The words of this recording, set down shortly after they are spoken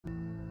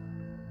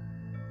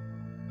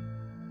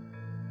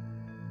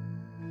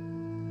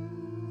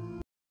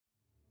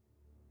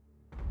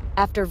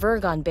After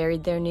Vergon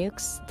buried their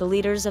nukes, the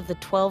leaders of the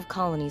 12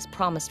 colonies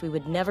promised we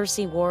would never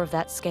see war of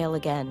that scale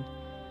again.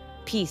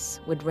 Peace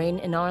would reign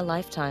in our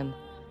lifetime,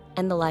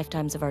 and the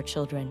lifetimes of our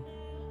children.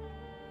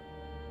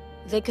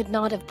 They could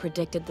not have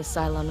predicted the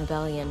Cylon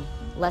Rebellion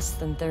less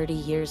than 30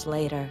 years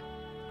later.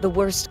 The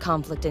worst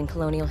conflict in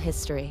colonial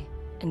history,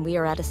 and we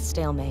are at a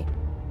stalemate.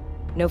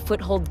 No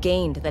foothold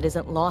gained that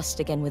isn't lost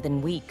again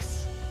within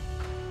weeks.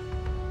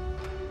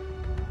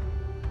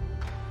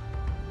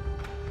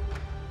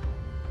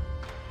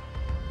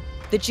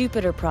 The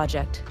Jupiter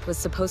project was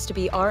supposed to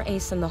be our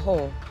ace in the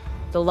hole,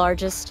 the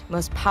largest,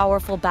 most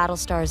powerful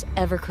battlestars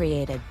ever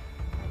created.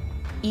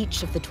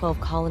 Each of the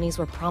 12 colonies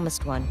were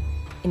promised one,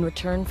 in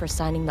return for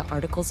signing the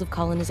Articles of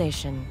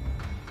Colonization.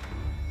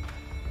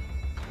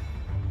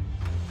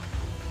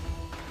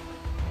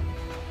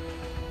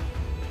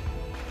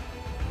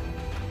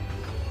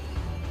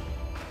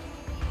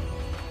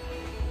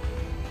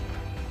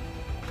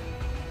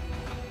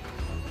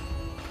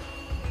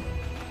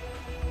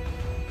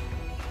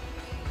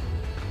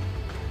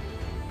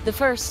 The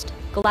first,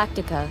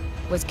 Galactica,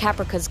 was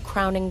Caprica's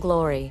crowning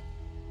glory.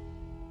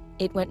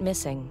 It went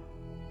missing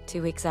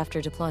 2 weeks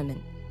after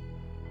deployment.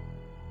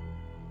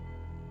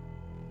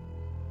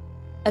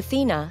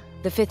 Athena,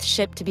 the 5th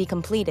ship to be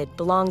completed,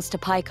 belongs to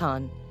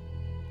Picon.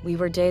 We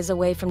were days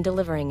away from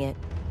delivering it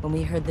when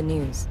we heard the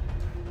news.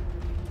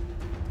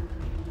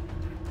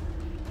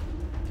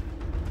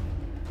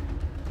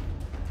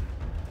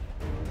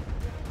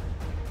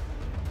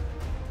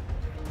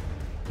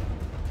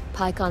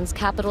 Picon's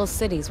capital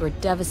cities were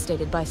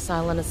devastated by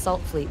Cylon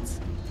assault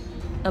fleets.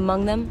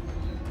 Among them,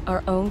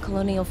 our own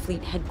Colonial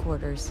Fleet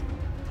headquarters.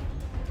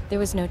 There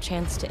was no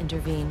chance to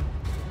intervene.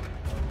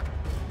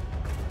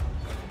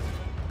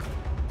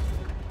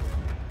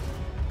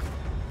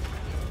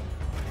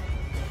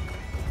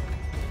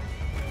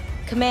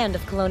 Command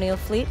of Colonial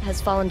Fleet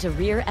has fallen to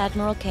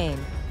Rear-Admiral Cain.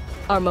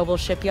 Our mobile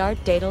shipyard,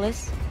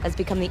 Daedalus, has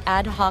become the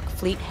ad hoc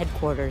fleet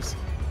headquarters.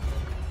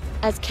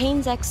 As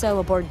Cain's XO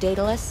aboard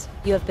Daedalus,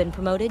 you have been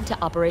promoted to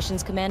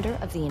Operations Commander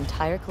of the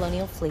entire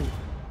Colonial Fleet.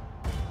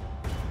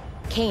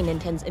 Cain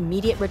intends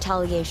immediate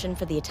retaliation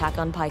for the attack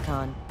on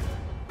Picon.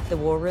 The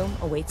war room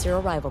awaits your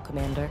arrival,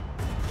 Commander.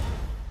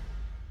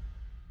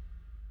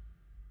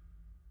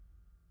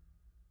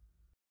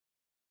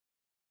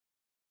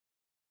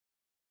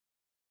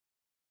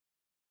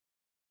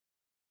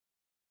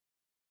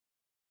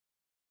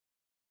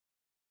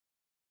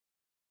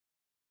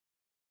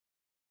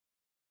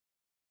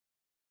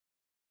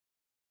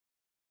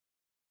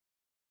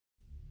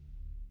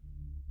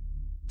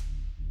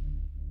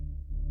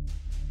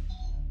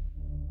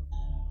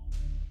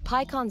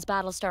 Picon's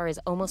Battlestar is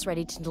almost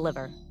ready to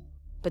deliver,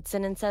 but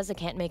Sinan says it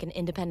can't make an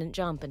independent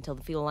jump until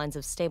the fuel lines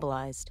have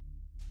stabilized.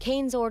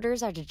 Cain's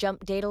orders are to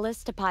jump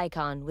Daedalus to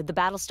Picon with the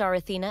Battlestar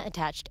Athena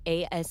attached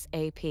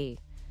ASAP.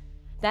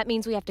 That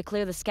means we have to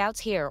clear the scouts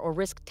here or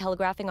risk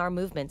telegraphing our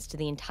movements to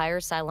the entire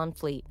Cylon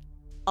fleet.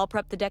 I'll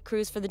prep the deck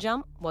crews for the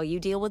jump while you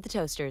deal with the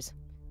toasters.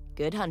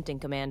 Good hunting,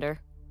 Commander.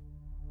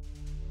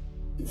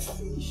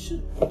 Isto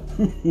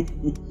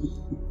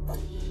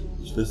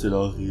vai ser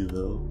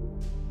horrível.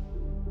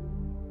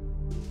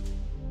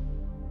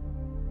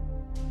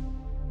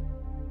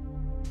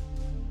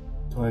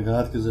 Então a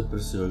Galáctica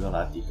desapareceu, a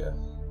Galáctica.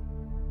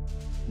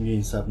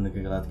 Ninguém sabe onde é que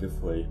a Galáctica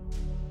foi.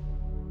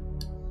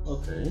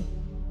 Ok.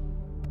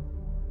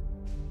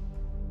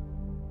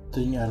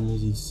 Tem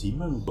armas em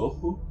cima, no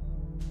topo?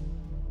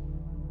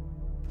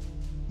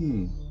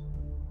 E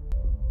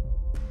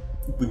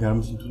põe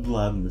armas em todo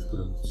lado, mas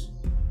pronto.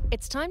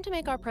 It's time to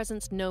make our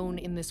presence known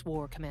in this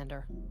war,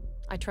 Commander.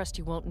 I trust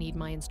you won't need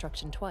my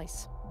instruction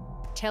twice.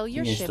 Tell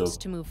your ships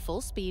to move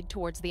full speed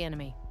towards the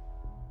enemy.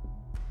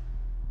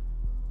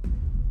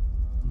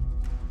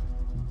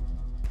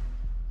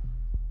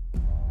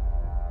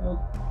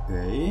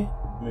 Ok,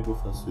 como é que eu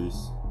faço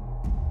isso?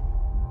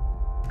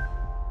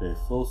 Ok,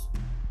 false.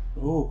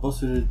 Oh,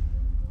 posso ir.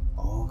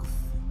 Oh, que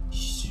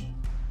fixe.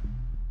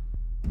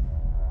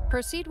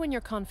 Proceed when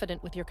you're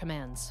confident with your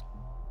commands.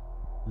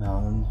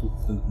 Não, eu não estou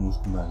confiante com os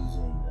comandos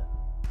ainda.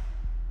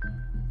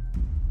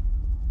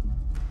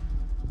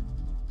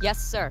 Yes,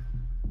 sir.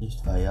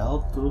 Este vai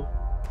alto.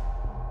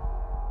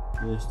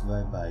 Este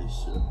vai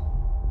baixo.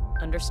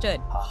 Understood.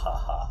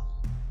 Hahaha.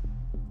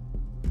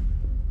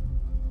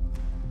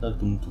 Está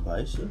tudo muito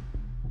baixo.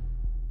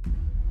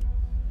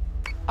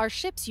 Our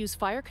ships use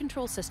fire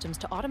control systems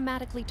to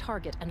automatically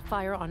target and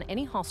fire on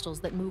any hostiles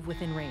that move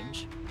within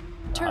range.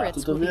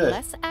 Turrets will be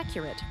less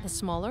accurate the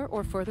smaller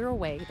or further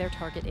away their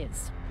target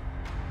is.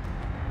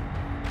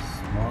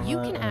 You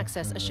can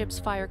access a ship's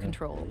fire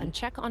control and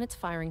check on its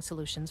firing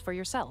solutions for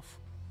yourself.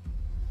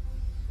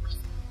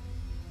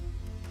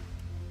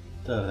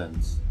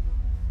 Turrets.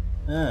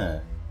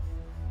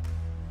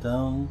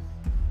 Então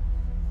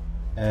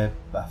é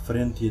à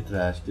frente e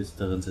atrás que esses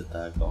turrets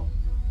atacam.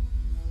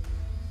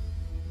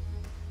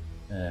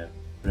 É,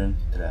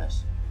 frente e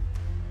trás.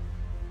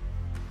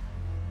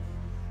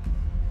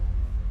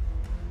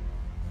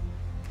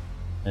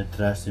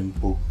 Atrás tem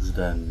poucos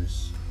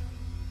danos.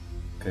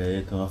 Ok,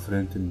 então à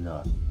frente é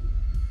melhor.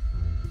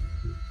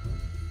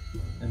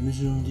 mas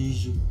não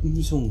diz.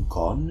 Isso é um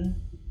cone?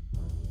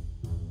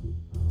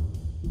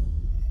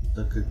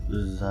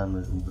 As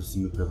armas vão para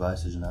cima e para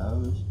baixo, as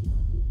naves.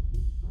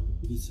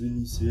 E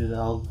sabendo saber a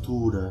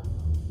altura.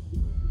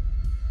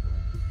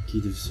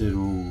 Aqui deve ser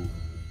o.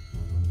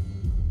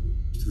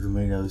 Este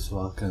vermelho é o seu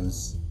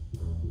alcance.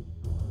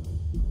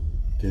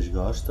 Que eles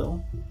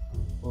gostam?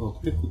 Oh,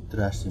 porque é que o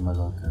trás tem mais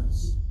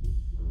alcance?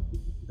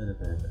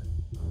 Espera.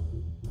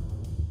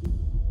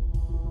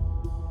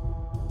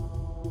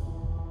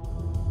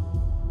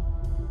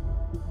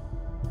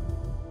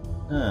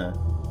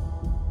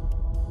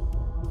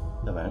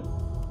 Tá bem.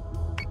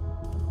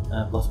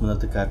 Posso mandar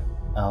atacar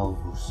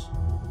alvos.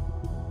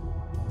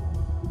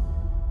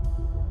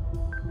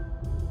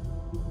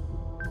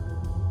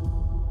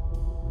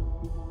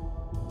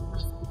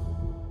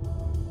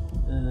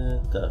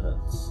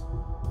 Turrets.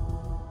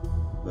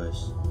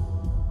 Pois.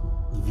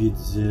 Devia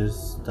dizer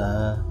se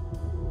está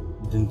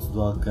dentro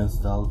do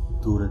alcance da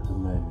altura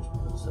também, mas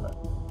pronto, será?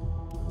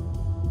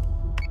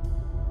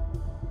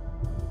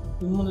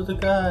 Todo mundo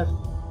atacar!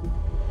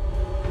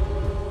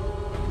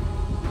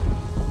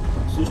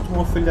 Vocês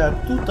estão a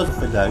falhar, tu estás a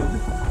falhar,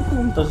 por que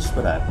não me estás a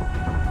esperar?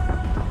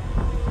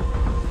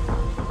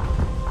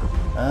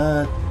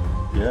 A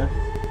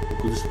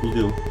coisa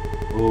explodiu.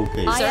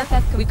 Ok.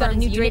 IFF, we've got a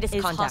new Dratus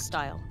contact.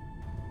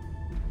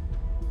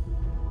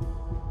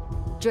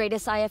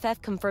 Dratus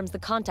IFF confirms the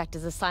contact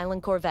is a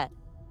Cylon corvette.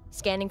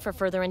 Scanning for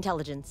further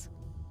intelligence.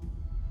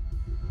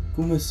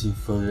 Como assim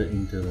further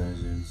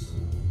intelligence?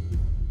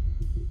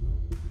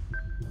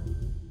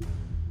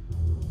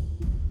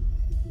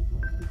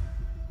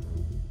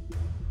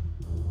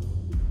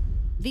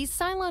 These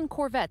Cylon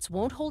corvettes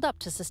won't hold up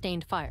to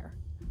sustained fire.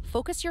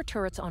 Focus your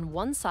turrets on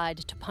one side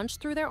to punch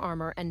through their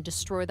armor and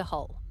destroy the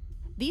hull.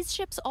 These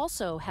ships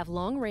also have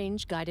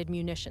long-range guided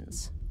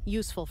munitions,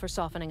 useful for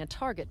softening a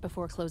target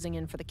before closing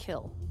in for the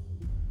kill.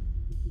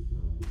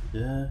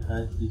 Yeah,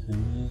 I think I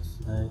need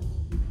like...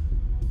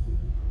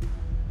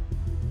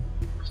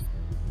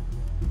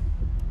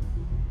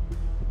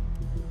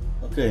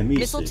 Okay,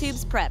 missile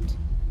tubes prepped.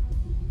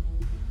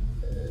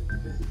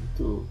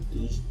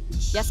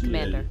 Yes,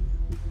 Commander.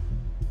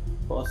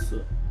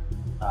 Posso?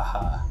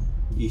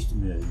 Isto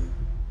mesmo.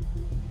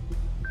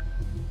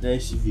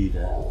 Deixe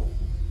vira.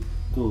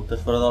 Tu,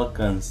 estás fora de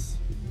alcance.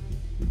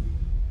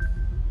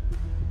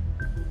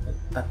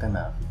 Ataca a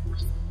nave.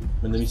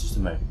 Manda mísseis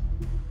também.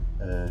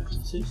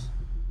 Mísseis?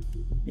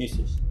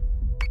 Mísseis.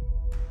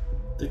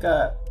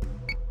 Atacar.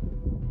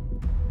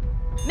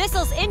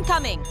 Missiles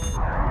incoming!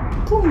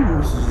 Como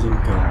missiles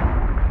incoming?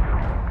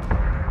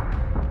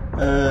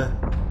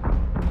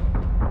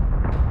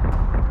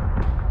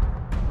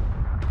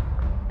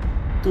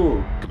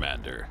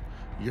 Commander,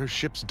 your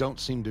ships don't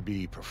seem to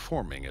be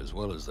performing as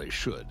well as they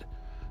should.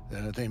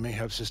 They may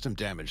have system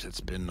damage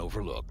that's been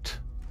overlooked.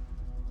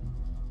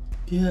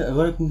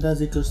 Agora que me dá a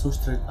dizer que eles estão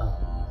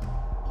estragados.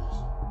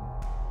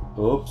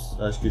 Ops,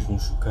 acho que eles vão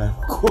chocar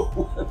com a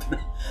outra.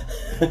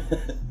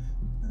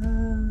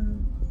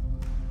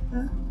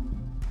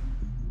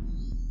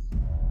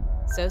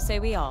 So say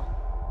we all.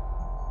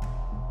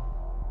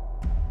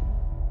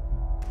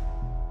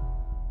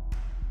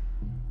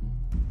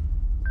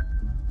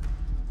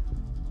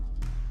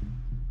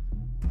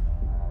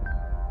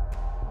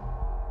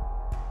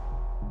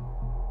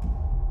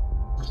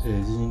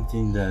 Dizem que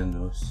tem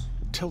danos.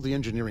 Tell the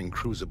engineering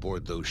crews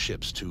aboard those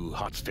ships to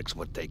hotfix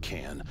what they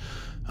can.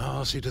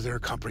 I'll see to their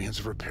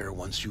comprehensive repair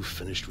once you've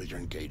finished with your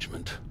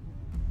engagement.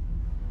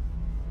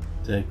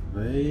 Take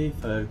bay,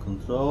 fire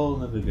control,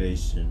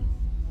 navigation.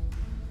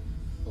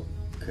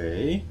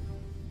 Ok.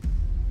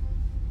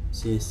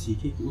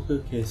 CSI, o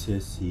que é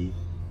CSI?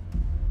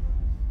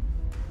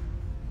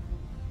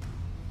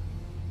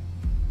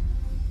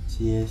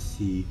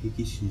 CSI, o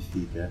que isso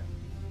significa?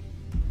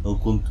 É o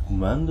ponto de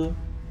comando?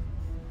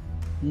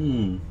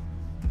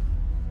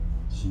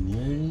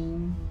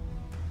 Engenheiro.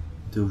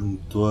 Tem os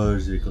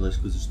motores e aquelas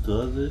coisas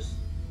todas.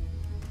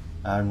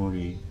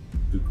 Armory,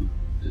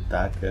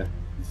 ataca,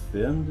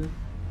 defende.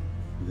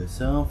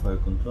 Ligação, fire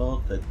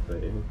control, take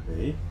bay,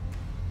 ok.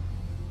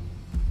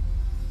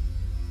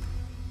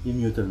 E a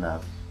minha outra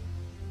nave?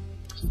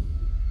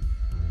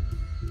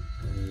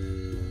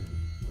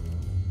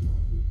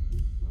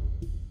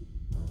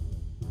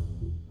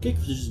 Por que é que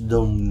vocês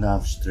dão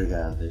naves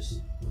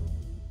estragadas?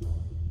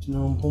 Isto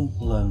não é um bom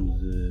plano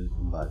de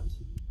combate.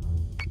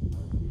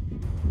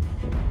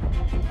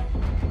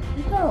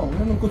 Não,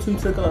 eu não consigo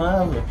tirar aquela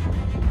nave.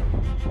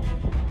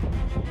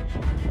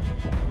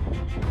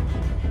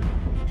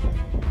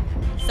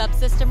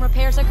 Subsystem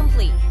repairs are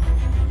complete.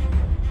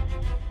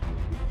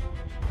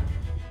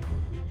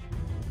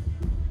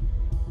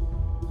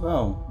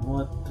 Vão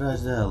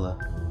atrás dela.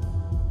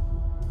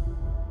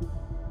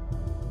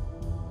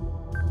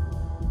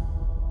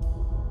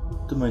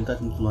 Também estás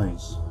muito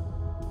longe.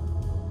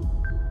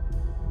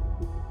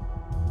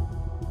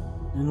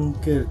 Eu não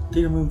quero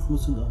ter uma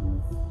informação.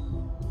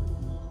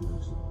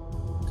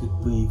 Por que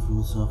põe a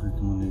informação à frente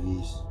do meu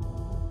nariz?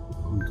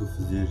 Como estou a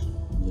fazer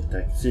o meu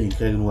ataque? Sim,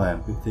 carrego no AM.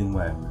 O que é que tem no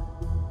AM?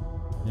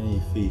 Ei,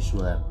 fixe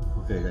o AM.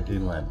 Ok. Ok, já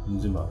tenho um ano.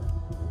 Vamos embora.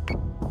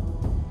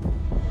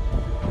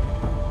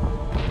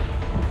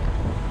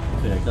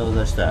 Ok, aquela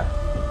já está.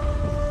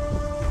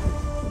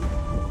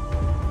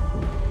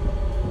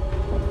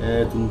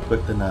 É, estou muito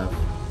perto da nave.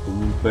 Estou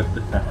muito perto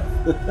da nave.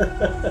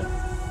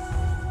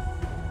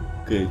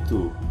 Ok,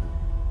 tu.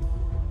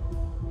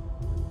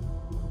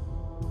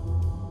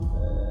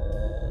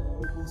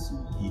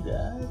 Consigo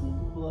girar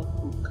e pular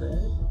para o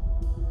quer?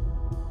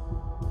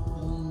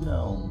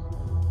 Não.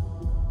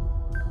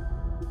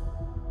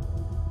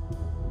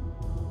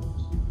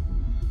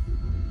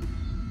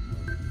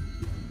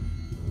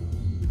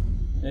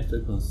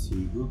 Esta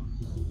consigo.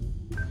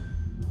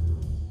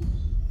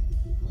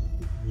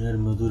 Minha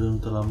armadura não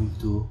está lá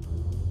muito. O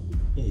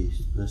que é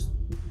isto?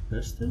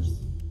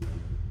 Bastas?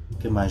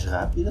 Que é mais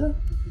rápida?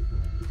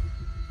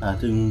 Ah,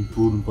 tenho um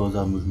turno para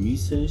usar meus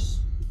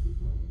mísseis.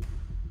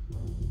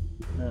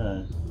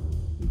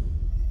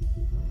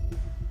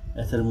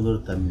 Esta armadura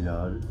está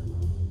melhor.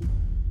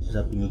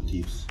 Já apanhou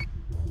tiros.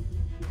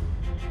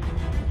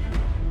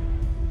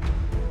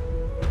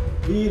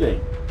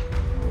 Virem!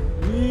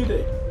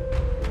 Virem!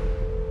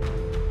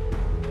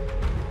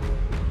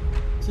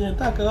 Sim,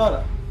 ataca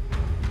agora!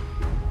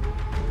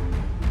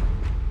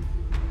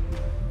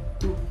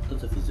 Tu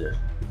estás a fazer?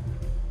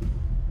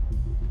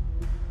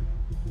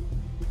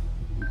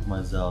 Um pouco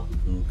mais alto,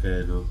 não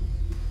quero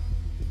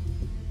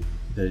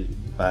ter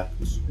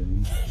impactos nas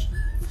minhas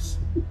naves.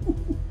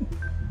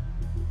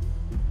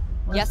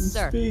 Yes,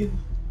 sir. Speed.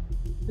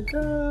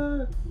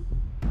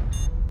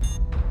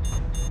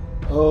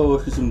 Oh,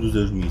 esqueci-me dos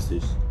dois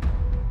mísseis.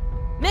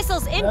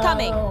 Missiles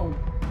incoming! Não!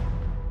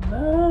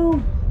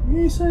 Não!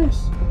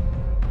 Mísseis!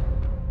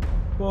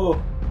 Oh!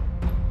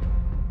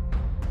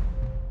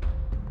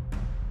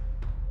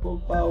 Full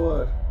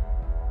power!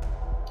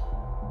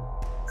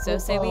 So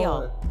say we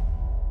all.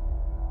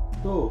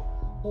 Oh!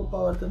 Full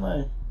power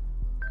também!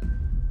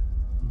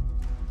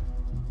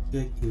 O que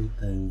é que eu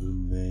tenho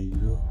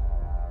vermelho?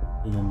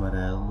 Em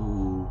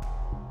amarelo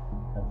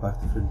a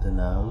parte de frente da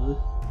nave.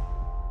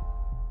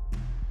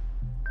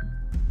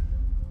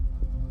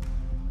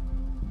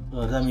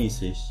 Oh, dá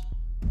mísseis.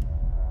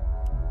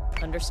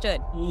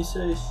 Understood.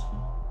 Mísseis.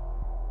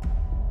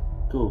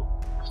 Tu.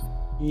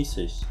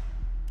 Mísseis.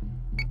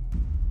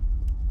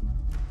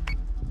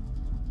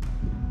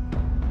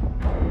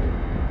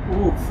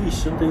 Que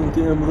fixe, não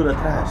tenho armadura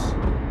atrás.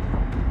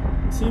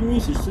 Sim,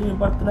 mísseis, estou em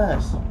parte de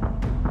trás.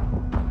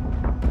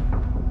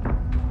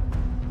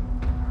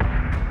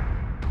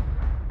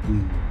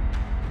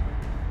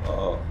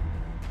 Oh,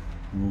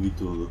 não vi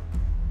tudo.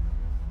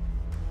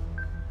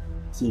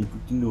 Sim,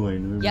 continuem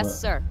numa, Yes,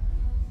 sir.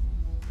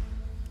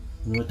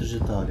 numa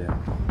trajetória.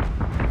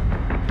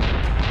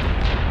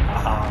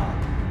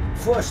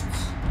 Foste!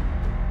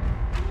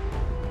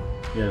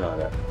 E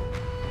agora?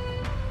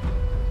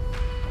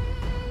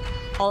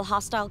 All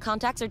hostile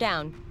contacts are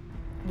down.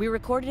 We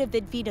recorded a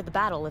vid feed of the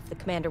battle if the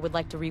commander would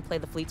like to replay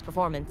the fleet's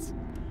performance.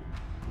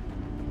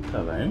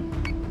 Tá bem.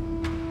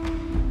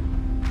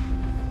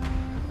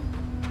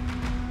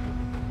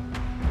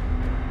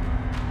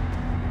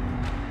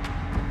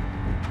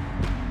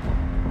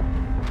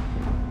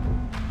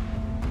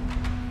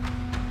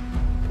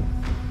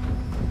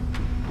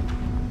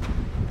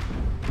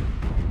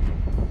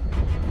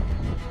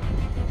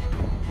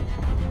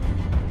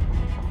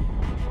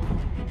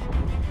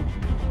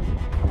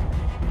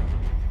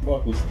 O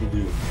óculos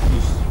explodiu.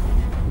 Isto.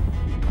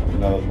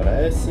 Não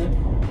aparece.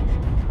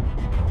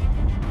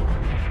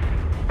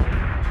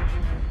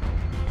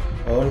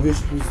 Agora vi a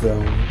explosão.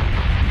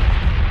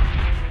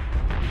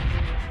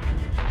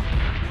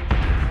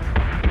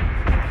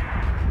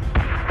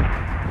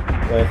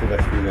 Vai ficar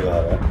explodir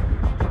agora.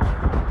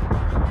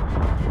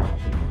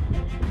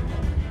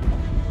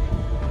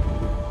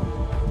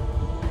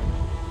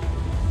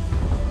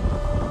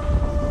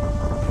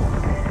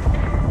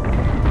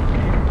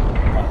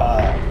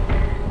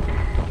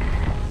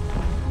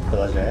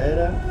 Ela já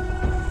era.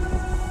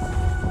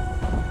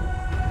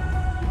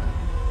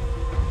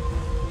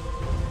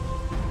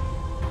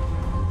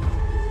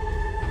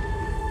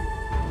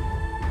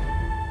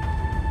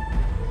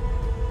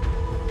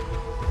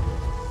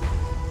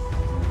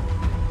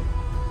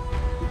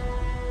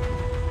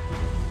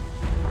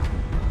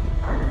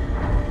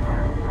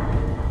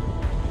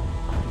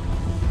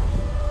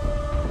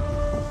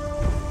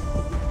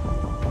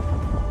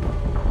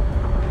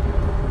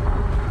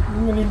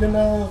 Minha linda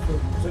nave,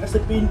 jogaste a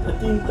tinta.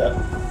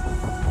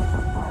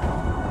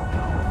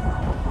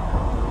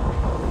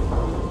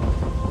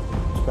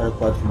 Dispara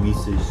 4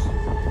 mísseis.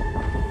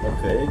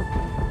 Ok.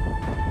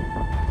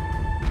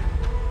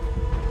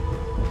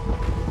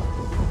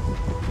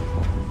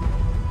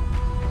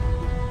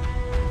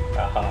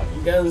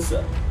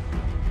 Vingança!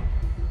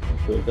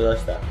 Pronto, lá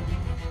está.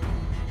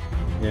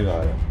 E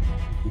agora?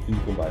 O fim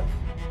do combate.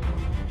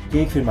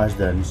 Quem é que fez mais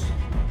danos?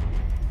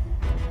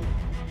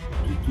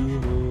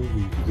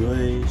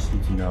 22,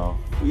 29.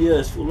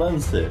 Yes, o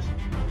Lancer!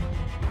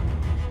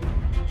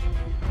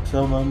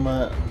 Só uma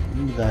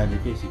medalha. O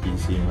que é isso aqui em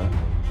cima?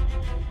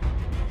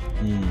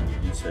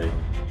 Não sei.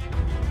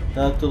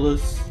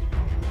 Dátulas.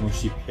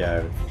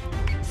 shipyard.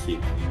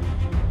 Sim.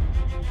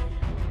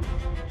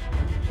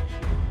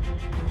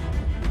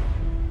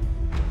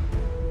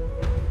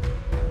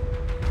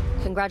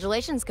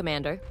 Congratulations,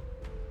 Commander.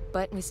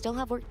 But we still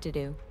have work to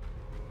do.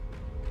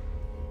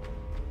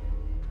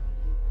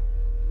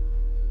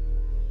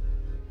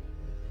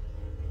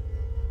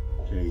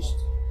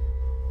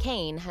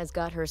 Cain has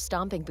got her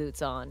stomping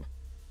boots on.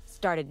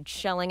 Started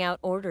shelling out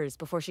orders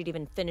before she'd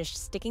even finished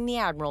sticking the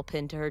Admiral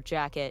pin to her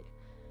jacket.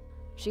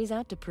 She's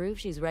out to prove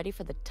she's ready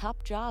for the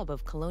top job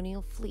of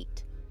Colonial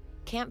Fleet.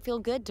 Can't feel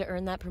good to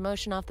earn that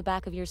promotion off the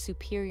back of your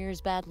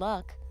superior's bad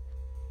luck.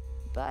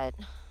 But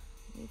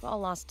we've all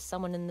lost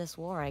someone in this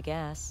war, I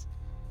guess.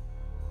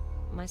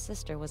 My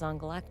sister was on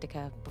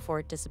Galactica before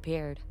it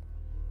disappeared.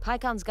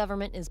 Picon's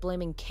government is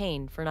blaming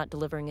Cain for not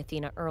delivering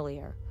Athena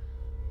earlier.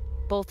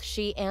 Both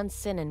she and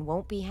Sinan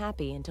won't be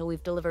happy until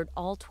we've delivered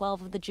all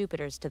 12 of the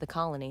Jupiters to the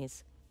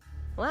colonies.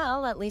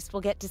 Well, at least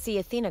we'll get to see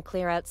Athena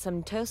clear out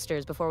some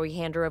toasters before we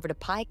hand her over to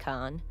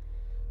Picon.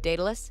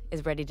 Daedalus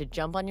is ready to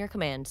jump on your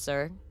command,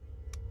 sir.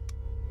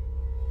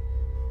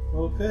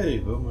 Ok,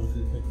 vamos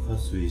ver como é que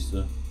faço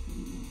isso.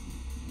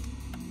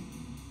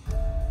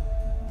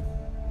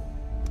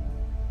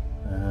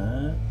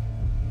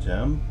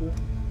 Jump.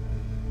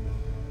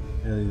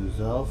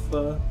 Helios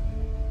Alpha.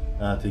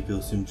 Tem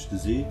aquele símbolo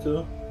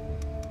esquisito.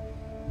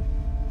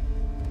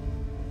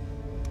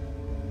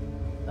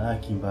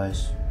 Aqui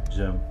embaixo.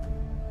 Jump.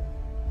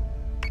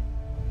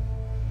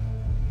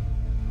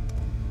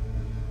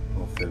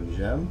 Confirm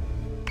jump.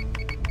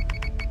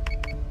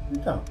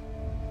 Então.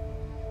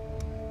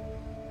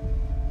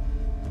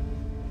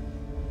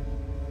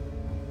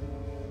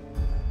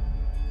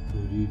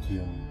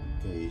 Iridium.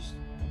 O que é isto?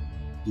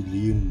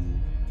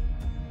 Helium.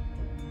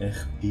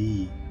 RP.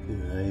 Que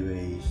raio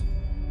é isto?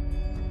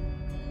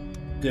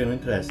 Ok, não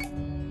interessa.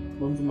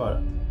 Vamos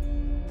embora.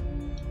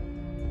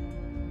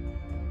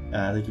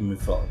 Daqui me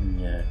fala.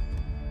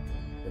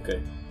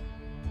 Ok.